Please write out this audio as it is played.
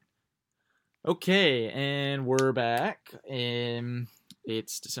Okay, and we're back.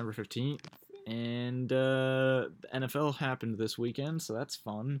 It's December 15th, and the NFL happened this weekend, so that's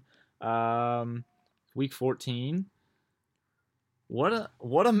fun. Um, Week 14. What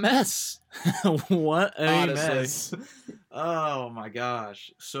a mess. What a Honestly. mess. Oh my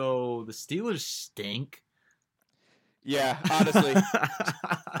gosh. So the Steelers stink. Yeah, honestly.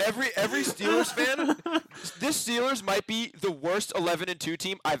 Every Steelers fan, this Steelers might be the worst 11-2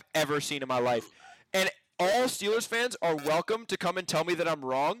 team I've ever seen in my life. And all Steelers fans are welcome to come and tell me that I'm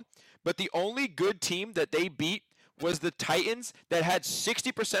wrong, but the only good team that they beat was the Titans that had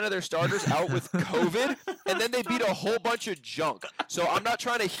 60% of their starters out with COVID, and then they beat a whole bunch of junk. So I'm not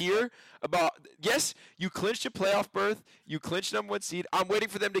trying to hear about, yes, you clinched a playoff berth, you clinched number one seed. I'm waiting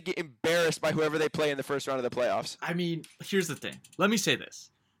for them to get embarrassed by whoever they play in the first round of the playoffs. I mean, here's the thing. Let me say this.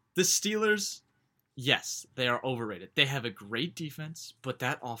 The Steelers, yes, they are overrated. They have a great defense, but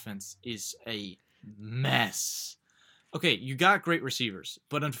that offense is a mess. Okay, you got great receivers,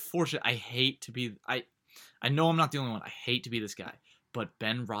 but unfortunately, I know I'm not the only one. I hate to be this guy, but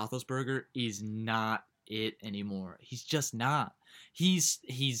Ben Roethlisberger is not it anymore. He's just not. He's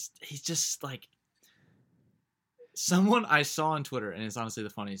just like someone I saw on Twitter, and it's honestly the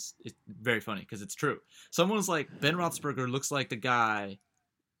funniest. It's very funny because it's true. Someone was like, Ben Roethlisberger looks like the guy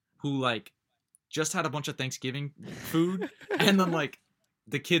who like just had a bunch of Thanksgiving food, and then like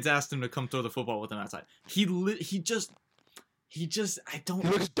the kids asked him to come throw the football with them outside. He just I don't. He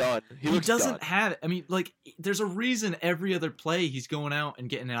looks done. He doesn't have it. I mean, like, there's a reason every other play he's going out and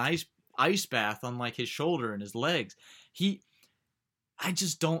getting an ice bath on like his shoulder and his legs. I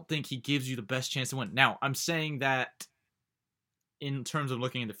just don't think he gives you the best chance to win. Now, I'm saying that in terms of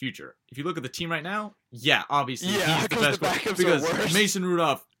looking in the future. If you look at the team right now, yeah, obviously he's the best the because Mason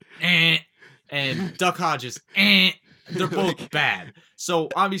Rudolph, and Duck Hodges, they're both bad. So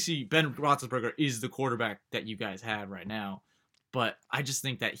obviously Ben Roethlisberger is the quarterback that you guys have right now. But I just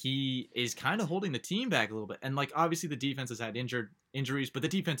think that he is kind of holding the team back a little bit. And, like, obviously the defense has had injuries, but the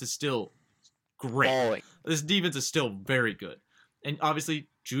defense is still great. Balling. This defense is still very good. And, obviously,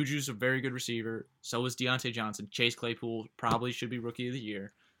 Juju's a very good receiver. So is Deontay Johnson. Chase Claypool probably should be Rookie of the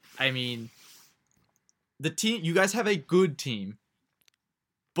Year. I mean, you guys have a good team.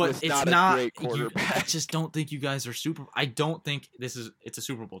 But it's not a great quarterback. I just don't think you guys are I don't think it's a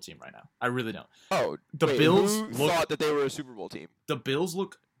Super Bowl team right now. I really don't. Oh, Bills thought that they were a Super Bowl team. The Bills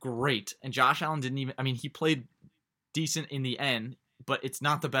look great, and Josh Allen didn't even. I mean, he played decent in the end, but it's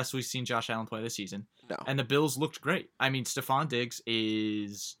not the best we've seen Josh Allen play this season. No. And the Bills looked great. I mean, Stephon Diggs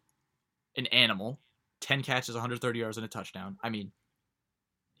is an animal. 10 catches, 130 yards, and a touchdown. I mean,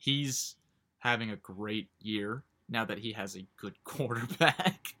 he's having a great year. Now that he has a good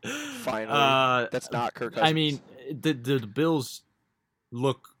quarterback. Finally. That's not Kirk Cousins. I mean, the Bills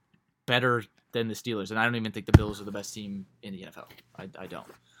look better than the Steelers, and I don't even think the Bills are the best team in the NFL. I don't.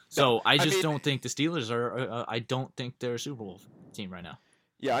 So I don't think the Steelers are. I don't think they're a Super Bowl team right now.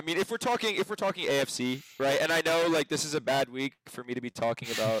 Yeah, I mean, if we're talking AFC, right? And I know like this is a bad week for me to be talking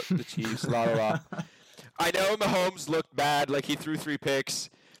about the Chiefs. La la la. I know Mahomes looked bad. Like he threw 3 picks.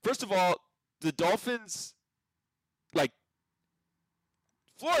 First of all, the Dolphins. Like,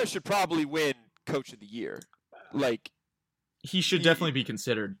 Flores should probably win Coach of the Year. Like, he should definitely be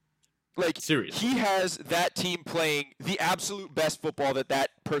considered. Like, seriously, he has that team playing the absolute best football that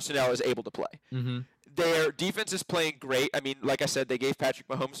personnel is able to play. Mm-hmm. Their defense is playing great. I mean, like I said, they gave Patrick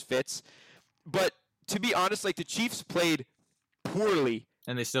Mahomes fits. But to be honest, like the Chiefs played poorly.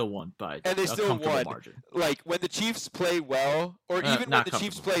 And they still won by a comfortable margin. Like, when the Chiefs play well, or even when the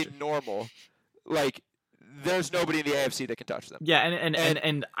Chiefs play normal, like, there's nobody in the AFC that can touch them. Yeah,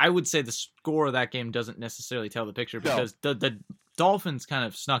 and I would say the score of that game doesn't necessarily tell the picture because the Dolphins kind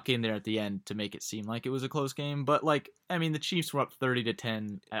of snuck in there at the end to make it seem like it was a close game. But, like, I mean, the Chiefs were up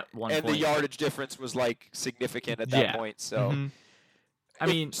 30-10 at one point. And the yardage difference was, like, significant at that point. So, mm-hmm. I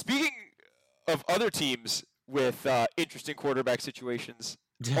mean, speaking of other teams with interesting quarterback situations,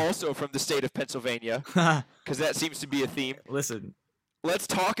 also from the state of Pennsylvania, because that seems to be a theme. Listen. Let's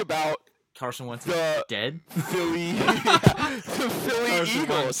talk about Carson Wentz is dead? The Philly Eagles.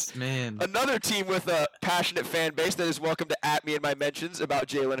 Wentz, man. Another team with a passionate fan base that is welcome to at me in my mentions about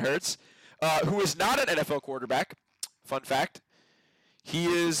Jalen Hurts, who is not an NFL quarterback. Fun fact. He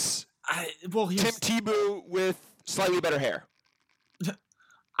is Tim Tebow with slightly better hair.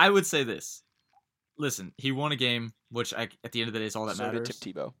 I would say this. Listen, he won a game, which at the end of the day is all that matters. So did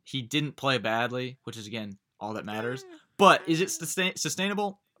Tim Tebow. He didn't play badly, which is, again, all that matters. But is it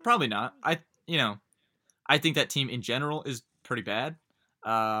sustainable? Probably not. I think that team in general is pretty bad.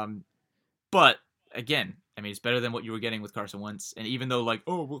 But again, I mean, it's better than what you were getting with Carson Wentz. And even though, like,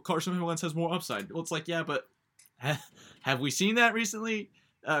 oh, well, Carson Wentz has more upside. Well, it's like, yeah, but have we seen that recently?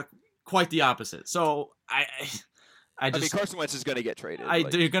 Quite the opposite. So I mean, just Carson Wentz is going to get traded.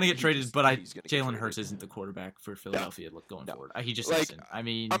 they're going to get traded, but Jalen Hurts isn't the quarterback for Philadelphia going forward. He just like, isn't. I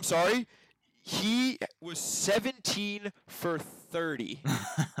mean, I'm sorry. He was 17 for 30.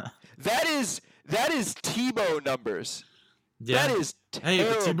 That is Tebow numbers. yeah. That is terrible. Hey,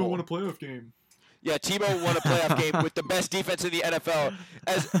 but Tebow won a playoff game. Yeah, Tebow won a playoff game with the best defense in the NFL.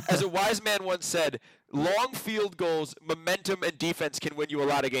 As a wise man once said, long field goals, momentum, and defense can win you a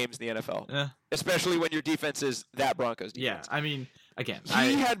lot of games in the NFL. Yeah. Especially when your defense is that Broncos defense. Yeah, I mean, again,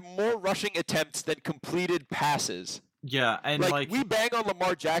 he had more rushing attempts than completed passes. Yeah, and like we bang on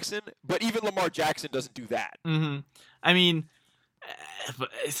Lamar Jackson, but even Lamar Jackson doesn't do that. Mm-hmm. I mean, but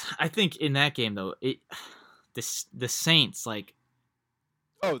I think in that game though, the Saints like.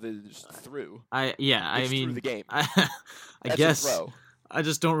 Oh, they just threw. I mean, threw the game. I guess throw. I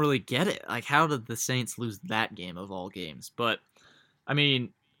just don't really get it. Like, how did the Saints lose that game of all games? But I mean,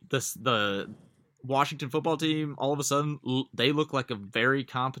 the Washington football team all of a sudden they look like a very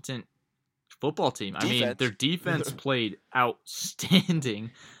competent football team. I mean, their defense played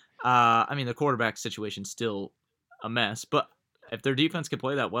outstanding. I mean, the quarterback situation's still a mess, but if their defense can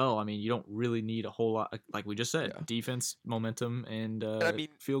play that well, I mean, you don't really need a whole lot. Like we just said, defense, momentum, and I mean,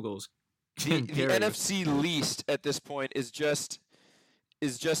 field goals. The NFC least at this point is just.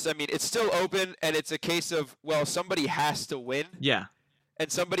 I mean, it's still open, and it's a case of somebody has to win. Yeah. And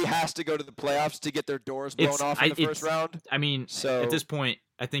somebody has to go to the playoffs to get their doors blown off in the first round. I mean, at this point,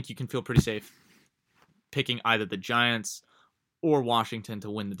 I think you can feel pretty safe picking either the Giants or Washington to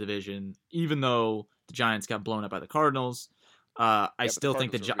win the division, even though the Giants got blown up by the Cardinals. I still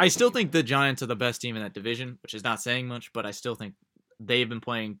think the Giants are the best team in that division, which is not saying much, but I still think they've been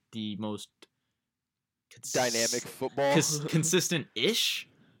playing the most dynamic football, consistent-ish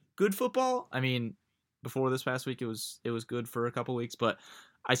good football. I mean, before this past week, it was good for a couple weeks, but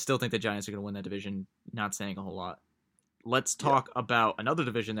I still think the Giants are going to win that division. Not saying a whole lot. Let's talk about another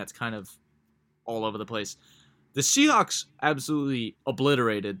division that's kind of all over the place. The Seahawks absolutely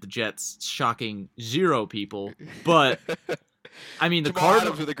obliterated the Jets, shocking 0 people. But I mean, the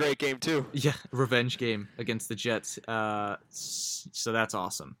Cardinals with a great game too. Yeah, revenge game against the Jets. So that's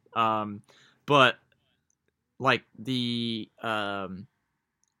awesome. But like the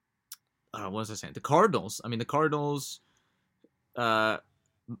what was I saying? The Cardinals. I mean, the Cardinals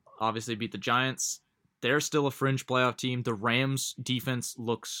obviously beat the Giants. They're still a fringe playoff team. The Rams defense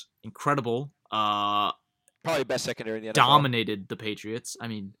looks incredible. Probably best secondary in the NFL. Dominated the Patriots. I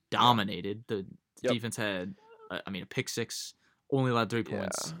mean, dominated. The defense had, a pick six, only allowed 3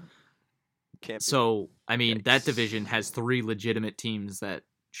 points. So, I mean, that division has 3 legitimate teams that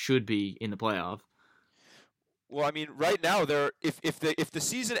should be in the playoff. Well, I mean, right now, if the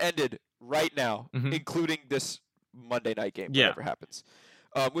season ended right now, including this Monday night game, whatever happens,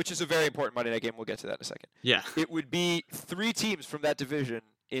 which is a very important Monday night game. We'll get to that in a second. Yeah, it would be 3 teams from that division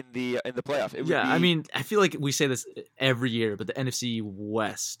in the playoff. I mean, I feel like we say this every year, but the NFC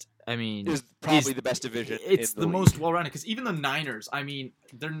West, I mean, is probably the best division. It's the most well-rounded because even the Niners, I mean,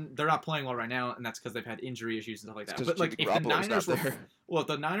 they're not playing well right now, and that's because they've had injury issues and stuff like that. But like, if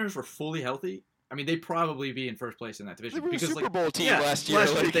the Niners were fully healthy, I mean, they'd probably be in first place in that division. They were because a Super Bowl team last year.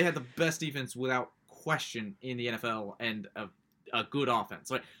 They had the best defense without question in the NFL and a good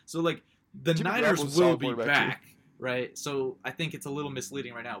offense. So like the Niners will be back. Right, so I think it's a little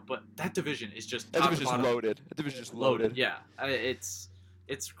misleading right now, but that division is just loaded. That division is loaded. Yeah, it's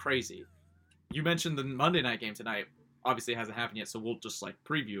crazy. You mentioned the Monday night game tonight. Obviously, it hasn't happened yet, so we'll just like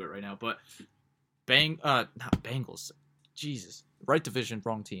preview it right now. But not Bengals. Jesus, right division,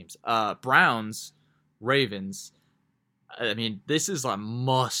 wrong teams. Browns, Ravens. I mean, this is a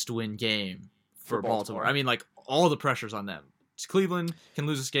must-win game for Baltimore. I mean, like all the pressure's on them. Cleveland can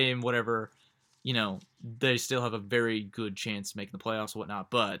lose this game, whatever. You know, they still have a very good chance of making the playoffs and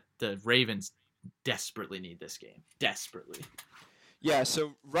whatnot, but the Ravens desperately need this game. Desperately. Yeah,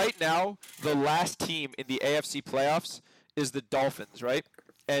 so right now, the last team in the AFC playoffs is the Dolphins, right?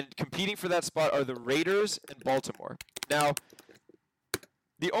 And competing for that spot are the Raiders and Baltimore. Now,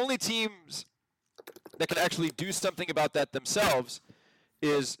 the only teams that can actually do something about that themselves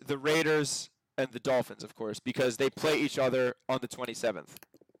is the Raiders and the Dolphins, of course, because they play each other on the 27th.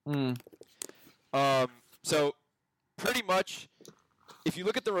 So pretty much, if you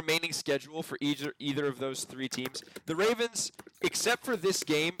look at the remaining schedule for either of those 3 teams, the Ravens, except for this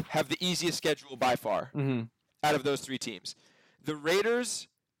game, have the easiest schedule by far out of those 3 teams. The Raiders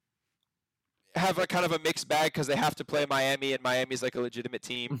have a kind of a mixed bag because they have to play Miami, and Miami's like a legitimate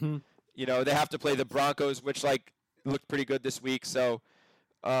team. They have to play the Broncos, which looked pretty good this week. So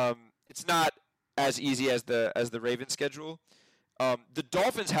it's not as easy as the Ravens schedule. The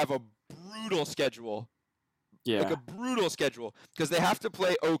Dolphins have a brutal schedule. Yeah. Like a brutal schedule because they have to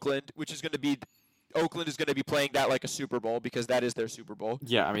play Oakland, which is going to be Oakland is going to be playing that like a Super Bowl because that is their Super Bowl.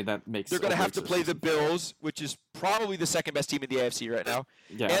 Yeah, I mean that makes. They're going to have to play the Bills, which is probably the second best team in the AFC right now.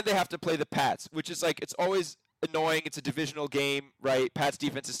 Yeah. And they have to play the Pats, which is it's always annoying. It's a divisional game, right? Pats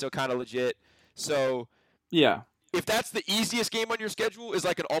defense is still kind of legit. So yeah, if that's the easiest game on your schedule is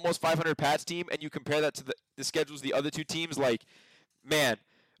like an almost 500 Pats team, and you compare that to the schedules of the other two teams, man,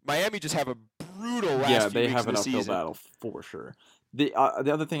 Miami just have a brutal last yeah, few they weeks have of an the uphill season. battle for sure. The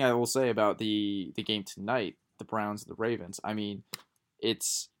other thing I will say about the game tonight, the Browns and the Ravens, I mean,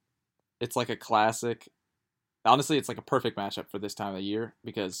 it's like a classic. Honestly, it's like a perfect matchup for this time of the year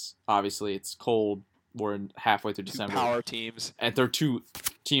because obviously it's cold. We're halfway through December. Power teams. And they're two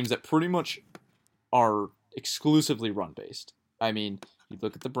teams that pretty much are exclusively run-based. I mean, you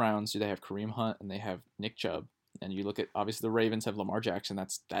look at the Browns, they have Kareem Hunt and they have Nick Chubb. And you look at, obviously, the Ravens have Lamar Jackson.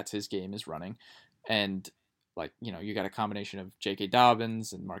 That's his game is running. And, you got a combination of J.K.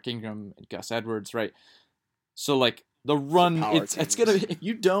 Dobbins and Mark Ingram and Gus Edwards, right? So, the run, it's going to, if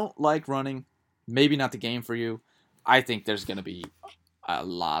you don't like running, maybe not the game for you. I think there's going to be a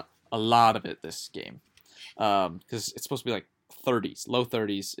lot of it this game. Because it's supposed to be 30s, low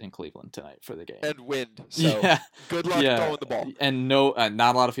 30s in Cleveland tonight for the game. And wind. So good luck throwing the ball. And no,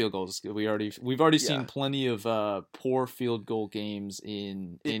 not a lot of field goals. We've already seen plenty of poor field goal games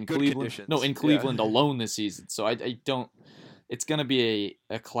in Cleveland. Conditions. No, in Cleveland alone this season. So I don't. It's gonna be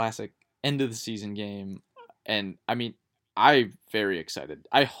a classic end of the season game, and I mean, I'm very excited.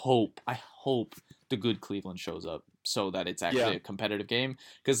 I hope the good Cleveland shows up so that it's actually a competitive game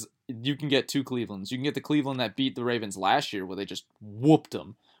because you can get two Clevelands. You can get the Cleveland that beat the Ravens last year where they just whooped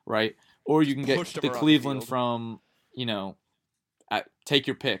them, right? Or you can get the Cleveland from, take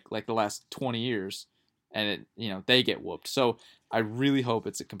your pick, like the last 20 years, and they get whooped. So I really hope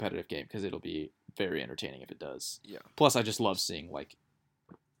it's a competitive game because it'll be very entertaining if it does. Yeah. Plus, I just love seeing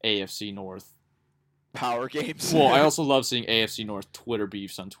AFC North power games. Well, I also love seeing AFC North Twitter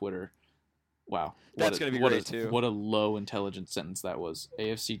beefs on Twitter. Wow. That's going to be great, too. What a low intelligence sentence that was.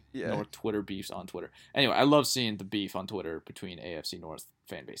 AFC North Twitter beefs on Twitter. Anyway, I love seeing the beef on Twitter between AFC North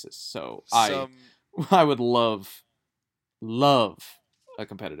fan bases. So I would love a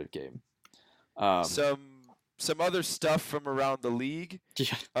competitive game. Some other stuff from around the league.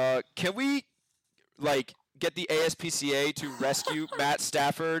 Yeah. Can we, get the ASPCA to rescue Matt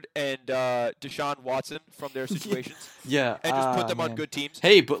Stafford and Deshaun Watson from their situations? Yeah. And just put them on good teams?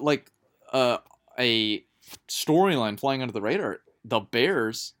 Hey, but a storyline flying under the radar. The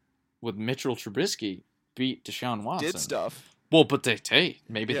Bears with Mitchell Trubisky beat Deshaun Watson. Did stuff. Well, but they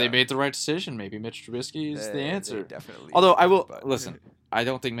made the right decision. Maybe Mitch Trubisky is the answer. Definitely. Although listen, I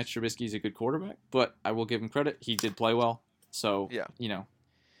don't think Mitch Trubisky is a good quarterback, but I will give him credit. He did play well. So,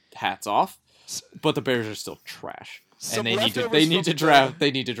 hats off. But the Bears are still trash. And they need to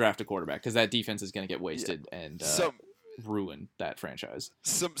draft a quarterback because that defense is going to get wasted and ruin that franchise.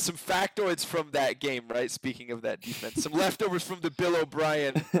 Some factoids from that game, right? Speaking of that defense, some leftovers from the Bill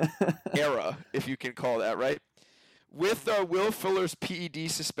O'Brien era, if you can call that, right? With Will Fuller's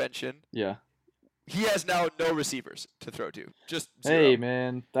PED suspension, he has now no receivers to throw to. Just zero. Hey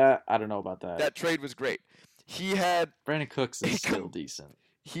man, I don't know about that. That trade was great. He had Brandon Cooks is still decent.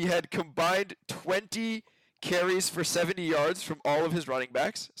 He had combined 20 carries for 70 yards from all of his running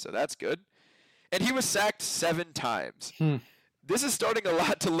backs, so that's good. And he was sacked 7 times. This is starting a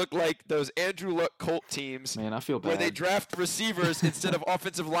lot to look like those Andrew Luck Colt teams. Man, I feel bad. Where they draft receivers instead of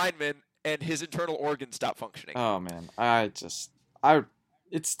offensive linemen, and his internal organs stop functioning. Oh man,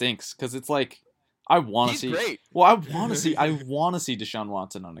 it stinks because it's I want to see. He's great. Well, I want to see Deshaun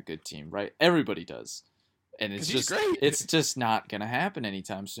Watson on a good team, right? Everybody does, and it's just not gonna happen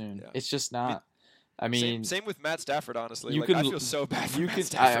anytime soon. Yeah. It's just not. I mean, same with Matt Stafford. Honestly, I feel so bad for Matt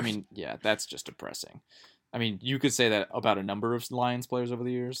Stafford. I mean, yeah, that's just depressing. I mean, you could say that about a number of Lions players over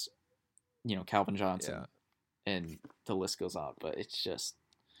the years. Calvin Johnson, and the list goes on. But it's just,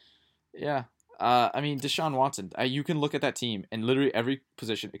 I mean, Deshaun Watson. You can look at that team and literally every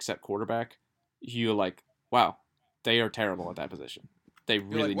position except quarterback. You're like, wow, they are terrible at that position. They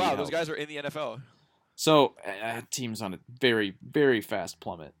really need help. Those guys are in the NFL. So team's on a very, very fast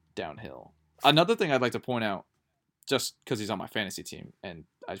plummet downhill. Another thing I'd like to point out, just because he's on my fantasy team, and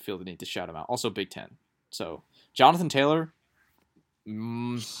I feel the need to shout him out. Also, Big Ten. So Jonathan Taylor,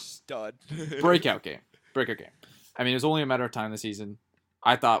 stud, breakout game. I mean, it was only a matter of time this season.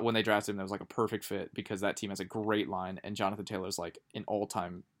 I thought when they drafted him, that was a perfect fit because that team has a great line, and Jonathan Taylor's an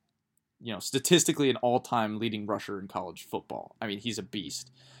all-time statistically an all-time leading rusher in college football. I mean, he's a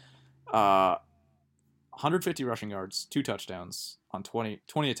beast. 150 rushing yards, 2 touchdowns on 20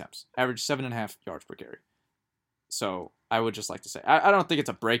 attempts, average 7.5 yards per carry. So I would just like to say, I don't think it's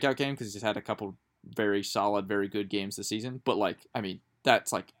a breakout game because he's had a couple very solid, very good games this season. But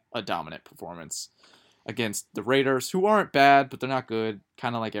that's like a dominant performance against the Raiders, who aren't bad, but they're not good.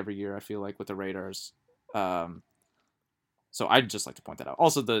 Kind of like every year, I feel like, with the Raiders. So I'd just like to point that out.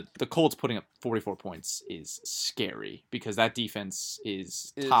 Also, the Colts putting up 44 points is scary because that defense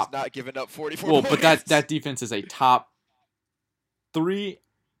is top. Not giving up 44 well, points. but that defense is a top 3,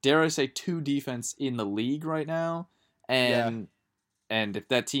 dare I say 2 defense in the league right now. And if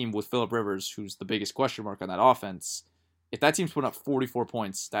that team with Phillip Rivers, who's the biggest question mark on that offense, if that team's putting up 44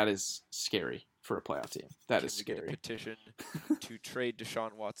 points, that is scary for a playoff team. That is scary. Get a petition to trade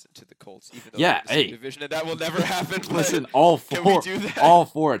Deshaun Watson to the Colts, even though yeah, they're in the same division, and that will never happen. Listen, all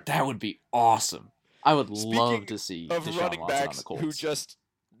for it. That would be awesome. I would love to see of Deshaun running Watson backs on the Colts. who just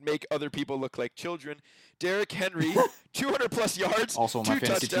make other people look like children. Derrick Henry, 200+ yards, also on 2 my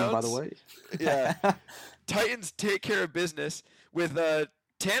fantasy touchdowns. team, by the way. Yeah, Titans take care of business with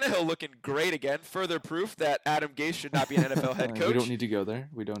Tannehill looking great again. Further proof that Adam Gase should not be an NFL head coach. We don't need to go there.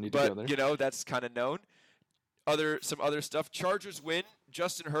 But that's kind of known. Some other stuff. Chargers win.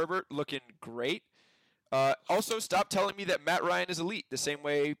 Justin Herbert looking great. Also, stop telling me that Matt Ryan is elite the same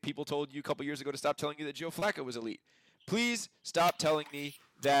way people told you a couple years ago to stop telling you that Joe Flacco was elite. Please stop telling me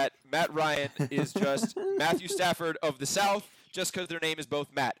that Matt Ryan is just Matthew Stafford of the South just because their name is both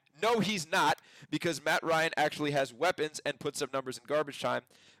Matt. No, he's not, because Matt Ryan actually has weapons and puts up numbers in garbage time.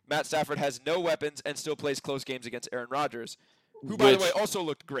 Matt Stafford has no weapons and still plays close games against Aaron Rodgers, who, by the way, also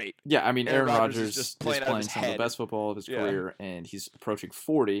looked great. Yeah, I mean, Aaron Rodgers is just playing some of the best football of his Yeah. career, and he's approaching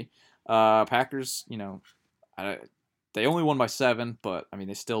 40. Packers, they only won by 7, but, I mean,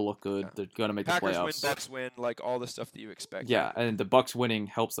 they still look good. Yeah. They're going to make Packers the playoffs. win, Bucks win, like all the stuff that you expect. Yeah, and the Bucks winning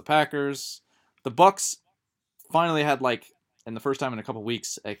helps the Packers. The Bucks finally had, in the first time in a couple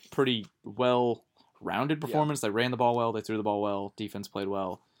weeks, a pretty well-rounded performance. Yeah. They ran the ball well. They threw the ball well. Defense played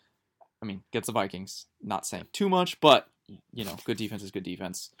well. I mean, gets the Vikings. Not saying too much, but, good defense is good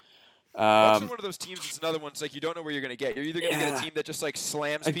defense. Bucks are one of those teams. It's another one. It's like you don't know where you're going to get. You're either going to get a team that just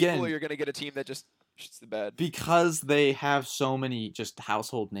slams people, or you're going to get a team that just shits the bed. Because they have so many just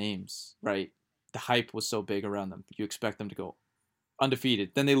household names, right? The hype was so big around them. You expect them to go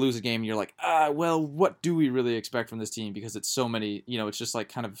undefeated. Then they lose a game, and you're like, well, what do we really expect from this team? Because it's so many. It's just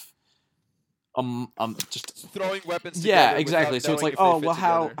kind of just throwing weapons together. Yeah, exactly. So it's like,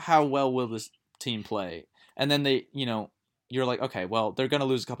 how well will this team play? And then they, you're like, okay, well, they're going to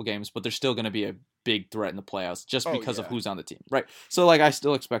lose a couple games, but they're still going to be a big threat in the playoffs just because of who's on the team, right? So, I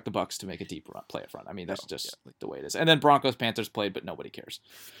still expect the Bucks to make a deep play up front. I mean, that's the way it is. And then Broncos-Panthers played, but nobody cares.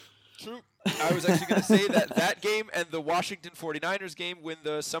 True. I was actually going to say that game and the Washington 49ers game when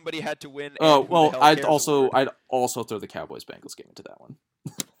somebody had to win. Oh, well, I'd also throw the Cowboys-Bengals game into that one.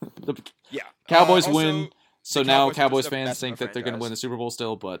 Cowboys win. So now Cowboys fans think that they're going to win the Super Bowl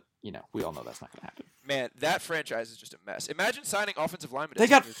still, but, we all know that's not going to happen. Man, that franchise is just a mess. Imagine signing offensive linemen. They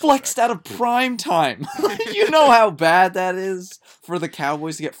got flexed out of prime time. You know how bad that is for the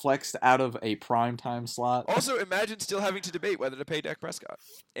Cowboys to get flexed out of a prime time slot? Also, imagine still having to debate whether to pay Dak Prescott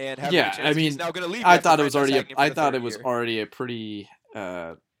and having a chance he's now going to leave. I thought it was already a pretty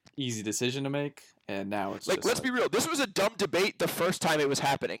easy decision to make. And now it's let's be real. This was a dumb debate the first time it was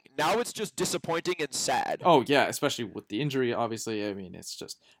happening. Now it's just disappointing and sad. Oh, yeah, especially with the injury, obviously. I mean, it's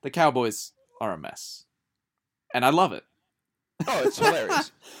just the Cowboys are a mess. And I love it. Oh, it's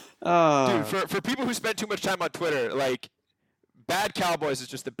hilarious. Dude, for people who spend too much time on Twitter, bad Cowboys is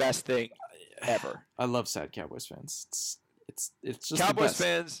just the best thing ever. I love sad Cowboys fans. It's just Cowboys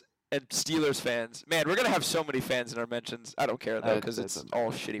fans and Steelers fans. Man, we're going to have so many fans in our mentions. I don't care, though, because it's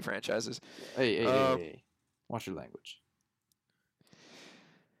all shitty franchises. Hey. Watch your language.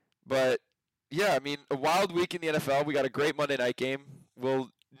 But, yeah, I mean, a wild week in the NFL. We got a great Monday night game.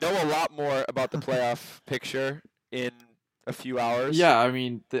 We'll know a lot more about the playoff picture in a few hours. Yeah, I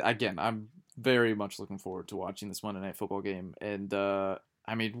mean, again, I'm very much looking forward to watching this Monday Night Football game. And,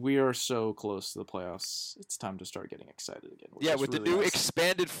 I mean, we are so close to the playoffs. It's time to start getting excited again. Yeah, with really the new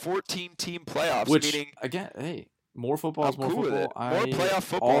expanded 14-team playoffs. Which, meaning, again, hey, more football is more cool football. More playoff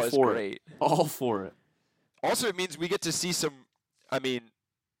football is great. All for it. Also, it means we get to see some,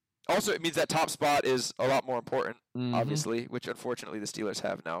 also it means that top spot is a lot more important, obviously, which unfortunately the Steelers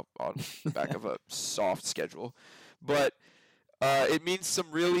have now on the back of a soft schedule. But it means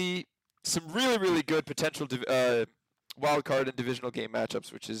some really good potential wild card and divisional game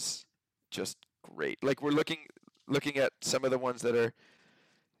matchups, which is just great. We're looking at some of the ones that are,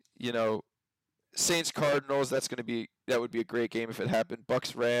 you know, Saints Cardinals. That would be a great game if it happened.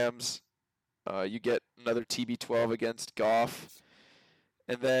 Bucks Rams. You get another TB12 against Goff,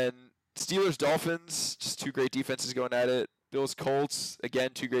 and then Steelers Dolphins. Just two great defenses going at it. Bills Colts, again,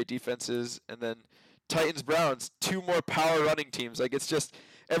 two great defenses, and then Titans Browns, two more power running teams. Like, it's just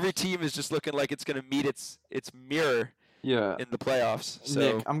every team is just looking like it's going to meet its mirror Yeah. in the playoffs. So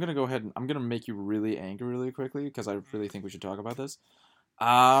Nick, I'm gonna go ahead and I'm gonna make you really angry really quickly because I really think we should talk about this.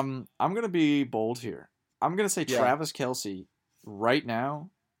 I'm gonna be bold here. I'm gonna say Yeah. Travis Kelce right now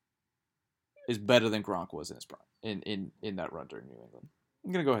is better than Gronk was in his prime in that run during New England.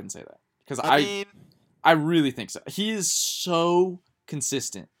 I'm gonna go ahead and say that because I mean, I really think so. He is so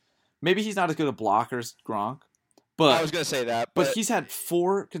consistent. Maybe he's not as good a blocker as Gronk, but I was going to say that, but he's had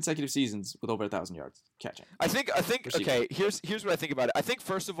 4 consecutive seasons with over 1,000 yards catching. I think Receiving. okay, here's what I think about it. I think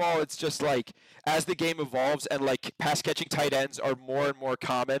first of all, it's just like as the game evolves and like pass catching tight ends are more and more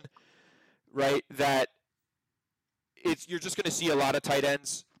common, right? That you're just going to see a lot of tight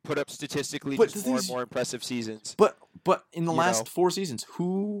ends put up statistically But just the more thing and more impressive seasons. But in the You last know. 4 seasons,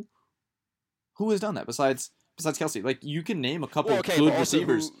 who has done that besides Kelce? Like you can name a couple Well, okay, good but also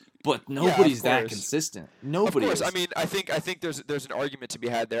receivers, but of nobody's that course. consistent. Of Nobody course, is. I mean, I think there's an argument to be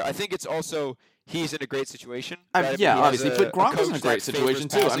had there. I think it's also he's in a great situation. I Right? mean, I mean, yeah, he has obviously, but Gronk was in a coach great that situation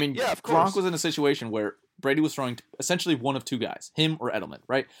too. favors I passing. mean, Yeah, of course. Gronk was in a situation where Brady was throwing essentially one of 2 guys, him or Edelman,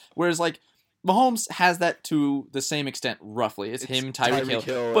 right? Whereas like Mahomes has that to the same extent, roughly. It's him, Tyreek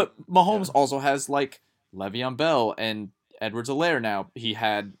Hill, but Mahomes also has like Le'Veon Bell and Edwards-Helaire now. He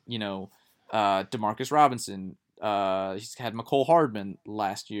had Demarcus Robinson. He's had McCole Hardman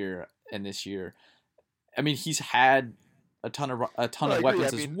last year and this year. I mean, he's had a ton of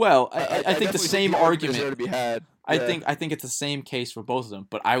weapons as well. I think the same argument to be had. I think it's the same case for both of them.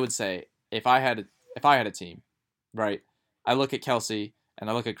 But I would say if I had a team, right? I look at Kelce and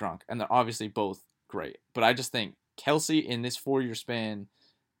I look at Gronk, and they're obviously both great. But I just think Kelce in this 4-year span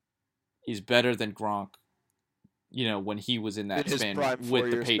is better than Gronk. When he was in that In his span prime with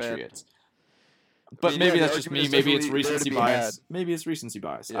the 4-year span. Patriots. But mean, maybe yeah, the that's just me. argument is Maybe it's definitely there to recency be bias. had. Maybe it's recency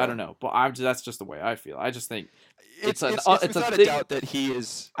bias. Yeah. I don't know. But that's just the way I feel. I just think It's a without a thing. doubt that he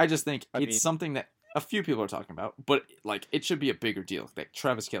is. I just think I it's mean- something that a few people are talking about, but like it should be a bigger deal. Like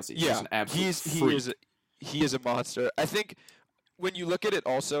Travis Kelce is just an absolute freak. He is a monster. I think when you look at it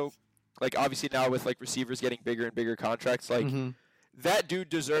also, like obviously now with like receivers getting bigger and bigger contracts, like Mhm. that dude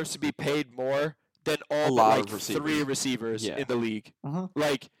deserves to be paid more than all A but lot like of receivers. 3 receivers Yeah. in the league. Uh-huh.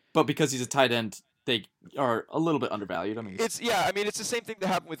 Like But because he's a tight end, they are a little bit undervalued. I mean, it's it's the same thing that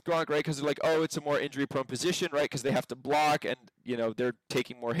happened with Gronk, right? Because they're like, oh, it's a more injury-prone position, right? Because they have to block and they're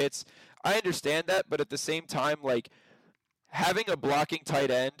taking more hits. I understand that, but at the same time, like having a blocking tight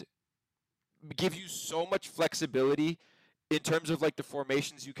end gives you so much flexibility in terms of like the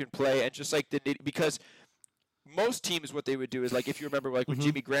formations you can play and just like because most teams what they would do is like if you remember like when Mhm.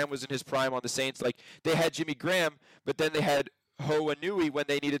 Jimmy Graham was in his prime on the Saints, like they had Jimmy Graham, but then they had Ho Anui when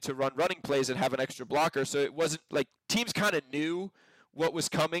they needed to run running plays and have an extra blocker. So it wasn't like teams kind of knew what was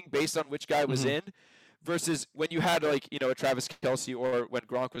coming based on which guy was Mhm. in. Versus when you had like a Travis Kelce or when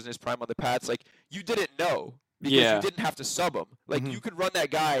Gronk was in his prime on the Pats, like you didn't know because Yeah. you didn't have to sub him. Like Mhm. you could run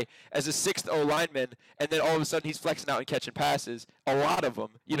that guy as a 6th O lineman, and then all of a sudden he's flexing out and catching passes, a lot of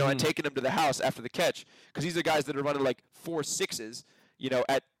them, and Mhm. taking them to the house after the catch because these are guys that are running like 4.6s,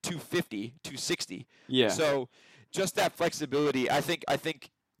 at 250, 260. yeah. So just that flexibility, I think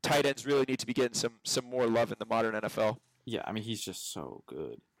tight ends really need to be getting some more love in the modern NFL. Yeah, I mean, he's just so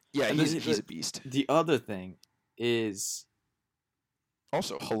good. Yeah, And he's a beast. The other thing is,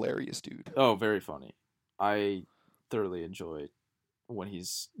 Also hilarious, dude. oh, very funny. I thoroughly enjoy when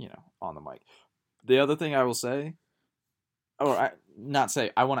he's, on the mic. The other thing I will say, I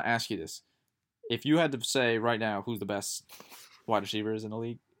want to ask you this. If you had to say right now who's the best wide receivers in the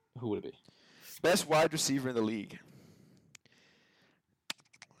league, who would it be? Best wide receiver in the league.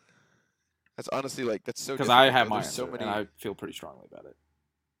 That's honestly that's so. Because I difficult, have though. my There's answer, so many. and I feel pretty strongly about it.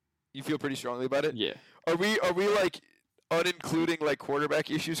 You feel pretty strongly about it. Yeah. Are we like unincluding like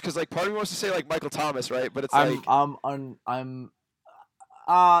quarterback issues? Because like part of me wants to say like Michael Thomas, right? But it's I'm like I'll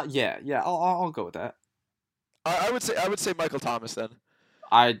go with that. I would say Michael Thomas then.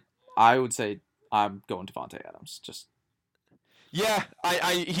 I would say I'm going Devontae Adams. Just Yeah,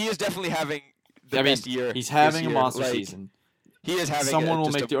 he is definitely having the best year. He's having a this year. monster Like, season. He is having. Someone will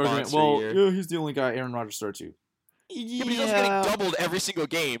just make a the argument. monster Well, year. yeah, he's the only guy Aaron Rodgers throws to. Yeah, but he's also getting doubled every single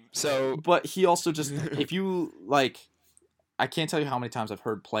game. So But he also just, if you like, I can't tell you how many times I've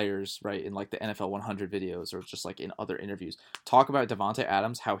heard players, right, in like the NFL 100 videos or just like in other interviews, talk about Devontae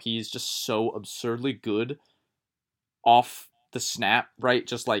Adams, how he's just so absurdly good off the snap, right?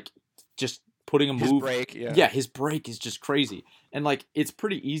 Just putting a His move. break, yeah. Yeah, his break is just crazy. And like it's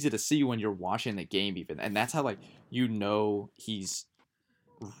pretty easy to see when you're watching the game even. And that's how like he's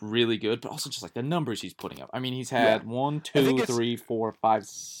really good, but also just like the numbers he's putting up. I mean, he's had 1, 2, 3, 4, 5,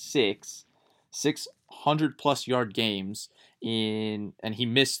 600+ yard games and he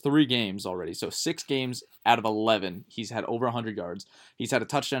missed 3 games already. So 6 games out of 11, he's had over 100 yards. He's had a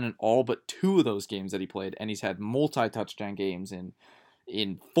touchdown in all but 2 of those games that he played, and he's had multi-touchdown games in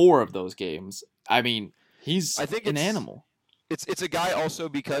 4 of those games. I mean, I think an animal. It's a guy also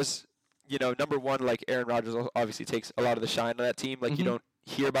because, number one, like Aaron Rodgers obviously takes a lot of the shine on that team. Like you don't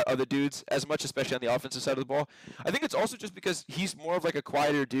hear about other dudes as much, especially on the offensive side of the ball. I think it's also just because he's more of like a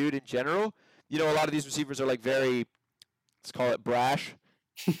quieter dude in general. A lot of these receivers are like very, let's call it brash.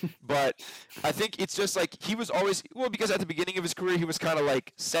 But I think it's just like he was always because at the beginning of his career he was kind of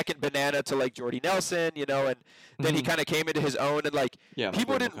like second banana to like Jordy Nelson, and then he kind of came into his own, and like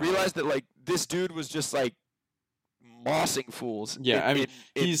people didn't realize that like this dude was just like mossing fools. Yeah, I mean,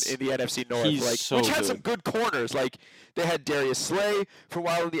 he's in the NFC North, like so which had good. some good corners. Like they had Darius Slay for a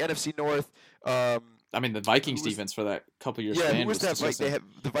while in the NFC North. I mean, the Vikings defense for that couple years. Yeah, who was that? Like they had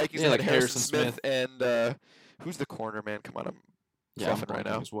the Vikings had like Harrison Smith and who's the corner, man? Come on, I'm fluffing right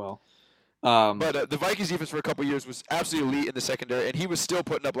now as well. But the Vikings defense for a couple years was absolutely elite in the secondary, and he was still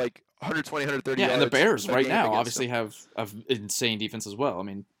putting up like 120, 130 yards. Yeah, and the Bears right now obviously him. have insane defense as well. I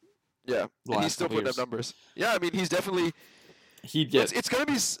mean, yeah, and he's still putting up numbers. Yeah, I mean, he's definitely. It's going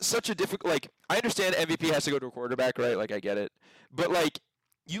to be such a difficult. Like, I understand MVP has to go to a quarterback, right? Like, I get it, but like,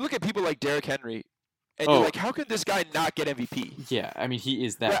 you look at people like Derrick Henry, and you're like, how can this guy not get MVP? Yeah, I mean, he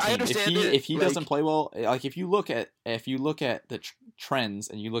is that. Right, team. I understand if he doesn't play well, like if you look at the trends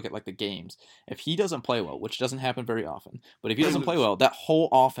and you look at like the games, if he doesn't play well, which doesn't happen very often, but if he doesn't play well, that whole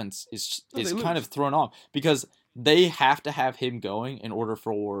offense is kind of thrown off because they have to have him going in order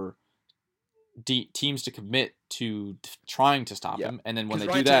for teams to commit to trying to stop him, and then when they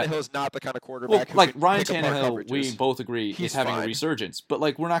do that, Ryan Tannehill's not the kind of quarterback. Well, like Ryan Tannehill, we both agree is having a resurgence, but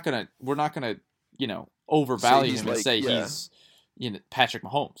like we're not gonna overvalue him and say he's Patrick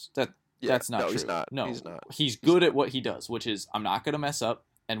Mahomes. That's not true. He's not. No, he's not. He's good at what he does, which is I'm not gonna mess up,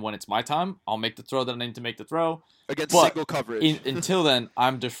 and when it's my time, I'll make the throw that I need to make the throw against single coverage. Until then,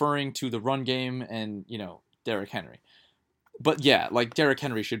 I'm deferring to the run game and Derrick Henry. But yeah, like Derrick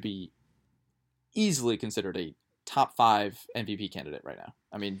Henry should be easily considered a top 5 MVP candidate right now.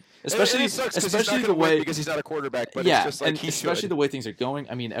 I mean, especially the way because he's not a quarterback, but yeah, it's just like and especially the way things are going.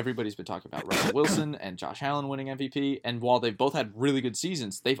 I mean, everybody's been talking about Russell Wilson and Josh Allen winning MVP, and while they've both had really good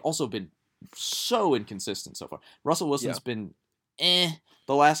seasons, they've also been so inconsistent so far. Russell Wilson's been the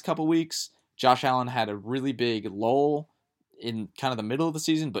last couple weeks. Josh Allen had a really big lull in kind of the middle of the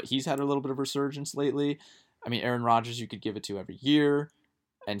season, but he's had a little bit of resurgence lately. I mean, Aaron Rodgers you could give it to every year,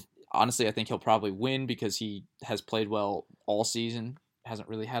 and honestly, I think he'll probably win because he has played well all season. Hasn't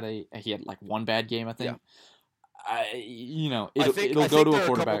really had he had like one bad game, I think. Yeah. It'll go to a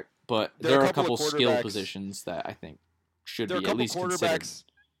quarterback, but there are a couple skill positions that I think should be at least considered.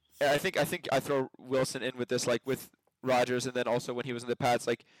 I think I throw Wilson in with this, like with Rodgers, and then also when he was in the Pats,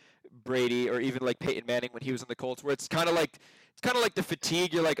 like Brady, or even like Peyton Manning when he was in the Colts, where it's kind of like the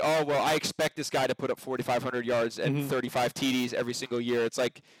fatigue. You're like, oh well, I expect this guy to put up 4,500 yards and 35 TDs every single year. It's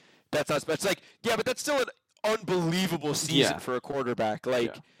like. That's not special. It's like, yeah, but that's still an unbelievable season for a quarterback.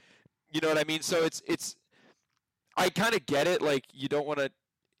 Like, you know what I mean? So it's I kind of get it. Like, you don't want to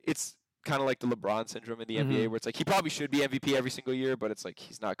 – it's kind of like the LeBron syndrome in the NBA where it's like he probably should be MVP every single year, but it's like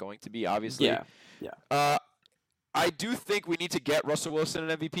he's not going to be, obviously. Yeah. I do think we need to get Russell Wilson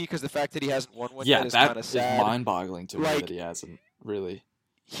an MVP because the fact that he hasn't won one yet is kind of sad. Yeah, that is mind-boggling to me that he hasn't really.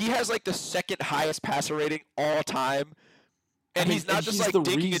 He has like the second highest passer rating all time. And he's not just like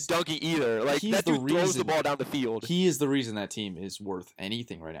dinking and dunking either. Like that dude throws the ball down the field. He is the reason that team is worth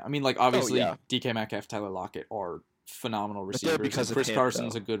anything right now. I mean, like obviously DK Metcalf, Tyler Lockett are phenomenal receivers. Because Chris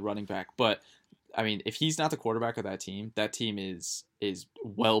Carson's a good running back, but I mean, if he's not the quarterback of that team is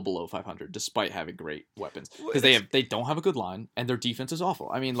well below 500 despite having great weapons because they don't have a good line and their defense is awful.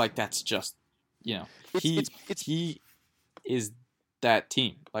 I mean, like that's just he is that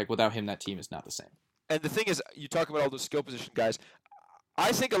team. Like without him, that team is not the same. And the thing is, you talk about all those skill position guys.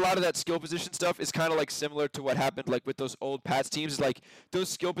 I think a lot of that skill position stuff is kind of like similar to what happened like with those old Pats teams. Like those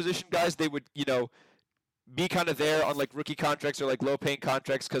skill position guys, they would be kind of there on like rookie contracts or like low paying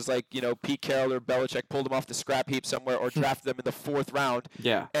contracts because like Pete Carroll or Belichick pulled them off the scrap heap somewhere or drafted them in the 4th round.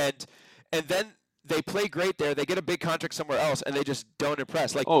 Yeah. And then they play great there. They get a big contract somewhere else and they just don't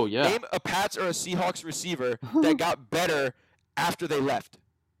impress. Like name a Pats or a Seahawks receiver that got better after they left.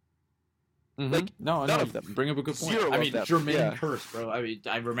 Mhm. Like, no, none of them. Bring up a good point. Zero I of mean, them. Jermaine Yeah. Kearse, bro. I mean,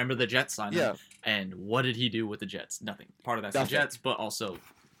 I remember the Jets signing Yeah. him, and what did he do with the Jets? Nothing. Part of that's Nothing. the Jets, but also,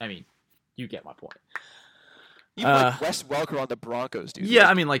 I mean, you get my point. Even like Wes Welker on the Broncos, dude. Yeah, like,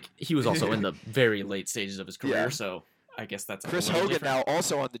 I mean, like he was also in the very late stages of his career, Yeah. so I guess that's Chris a little Hogan different. now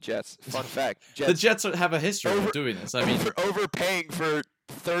also on the Jets. Fun fact. The Jets have a history of doing this. I mean, overpaying for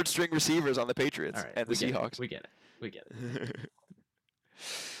third string receivers on the Patriots all right, and the we get Seahawks. it. We get it.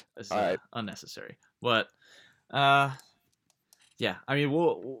 It's All right. unnecessary, but yeah. I mean,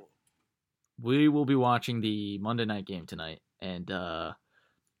 we will be watching the Monday night game tonight, and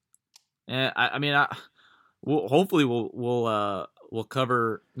hopefully we'll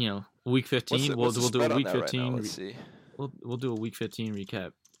cover week 15. What's the We'll do a spread on week that right 15. now? Let's see. We'll do a week 15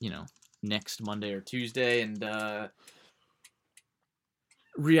 recap. Next Monday or Tuesday, and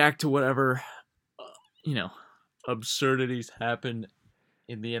react to whatever absurdities happen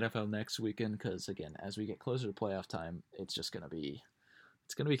in the NFL next weekend. Because again, as we get closer to playoff time, it's gonna be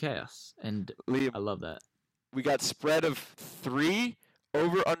chaos, and Liam, I love that. we got spread of 3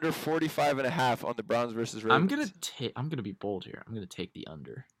 over under 45.5 on the Browns versus Ravens. I'm gonna be bold here. I'm gonna take the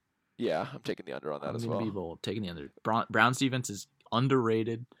under. Yeah, I'm taking the under on that as well. I'm gonna be bold, taking the under. Browns defense is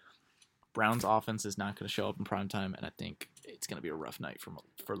underrated. Browns offense is not gonna show up in prime time, and I think it's gonna be a rough night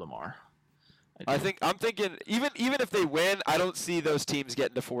for Lamar. I'm thinking even if they win, I don't see those teams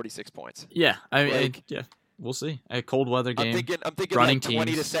getting to 46 points. Yeah, I mean, Like- yeah, we'll see. A cold weather game. I'm thinking running like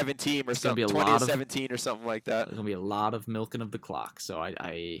 20 to teams. 17 or It's gonna be something. a 20 lot to of- 17 or something like that. There's gonna be a lot of milking of the clock, so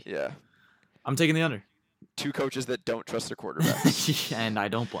Yeah. I'm taking the under. 2 coaches that don't trust their quarterbacks. And I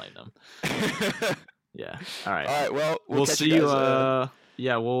don't blame them. Yeah. All right. All right. Well, We'll catch see you. guys,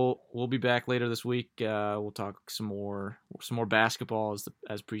 Yeah, we'll be back later this week. We'll talk some more basketball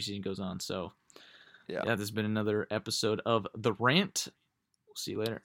as preseason goes on. So Yeah. this has been another episode of The Rant. We'll see you later.